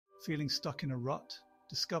Feeling stuck in a rut?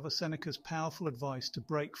 Discover Seneca's powerful advice to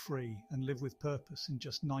break free and live with purpose in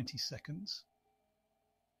just 90 seconds.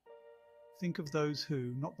 Think of those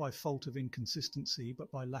who, not by fault of inconsistency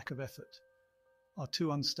but by lack of effort, are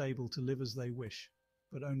too unstable to live as they wish,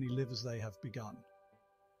 but only live as they have begun.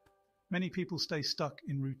 Many people stay stuck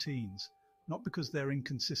in routines, not because they're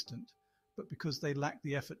inconsistent, but because they lack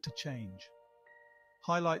the effort to change.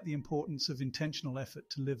 Highlight the importance of intentional effort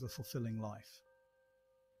to live a fulfilling life.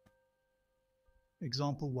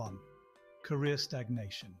 Example 1. Career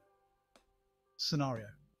stagnation. Scenario.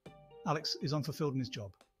 Alex is unfulfilled in his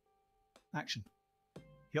job. Action.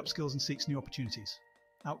 He upskills and seeks new opportunities.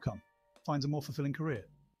 Outcome. Finds a more fulfilling career.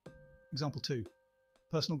 Example 2.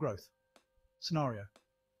 Personal growth. Scenario.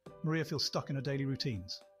 Maria feels stuck in her daily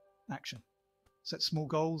routines. Action. Set small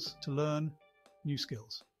goals to learn new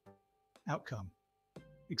skills. Outcome.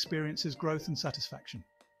 Experiences growth and satisfaction.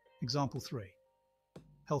 Example 3.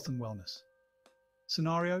 Health and wellness.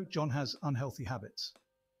 Scenario. John has unhealthy habits.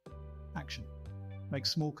 Action. Make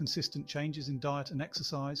small consistent changes in diet and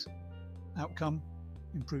exercise. Outcome.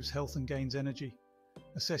 Improves health and gains energy.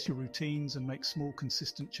 Assess your routines and make small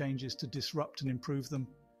consistent changes to disrupt and improve them.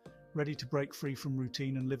 Ready to break free from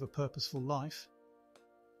routine and live a purposeful life?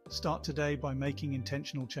 Start today by making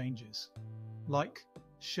intentional changes. Like,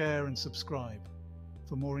 share and subscribe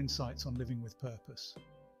for more insights on living with purpose.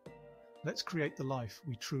 Let's create the life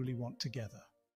we truly want together.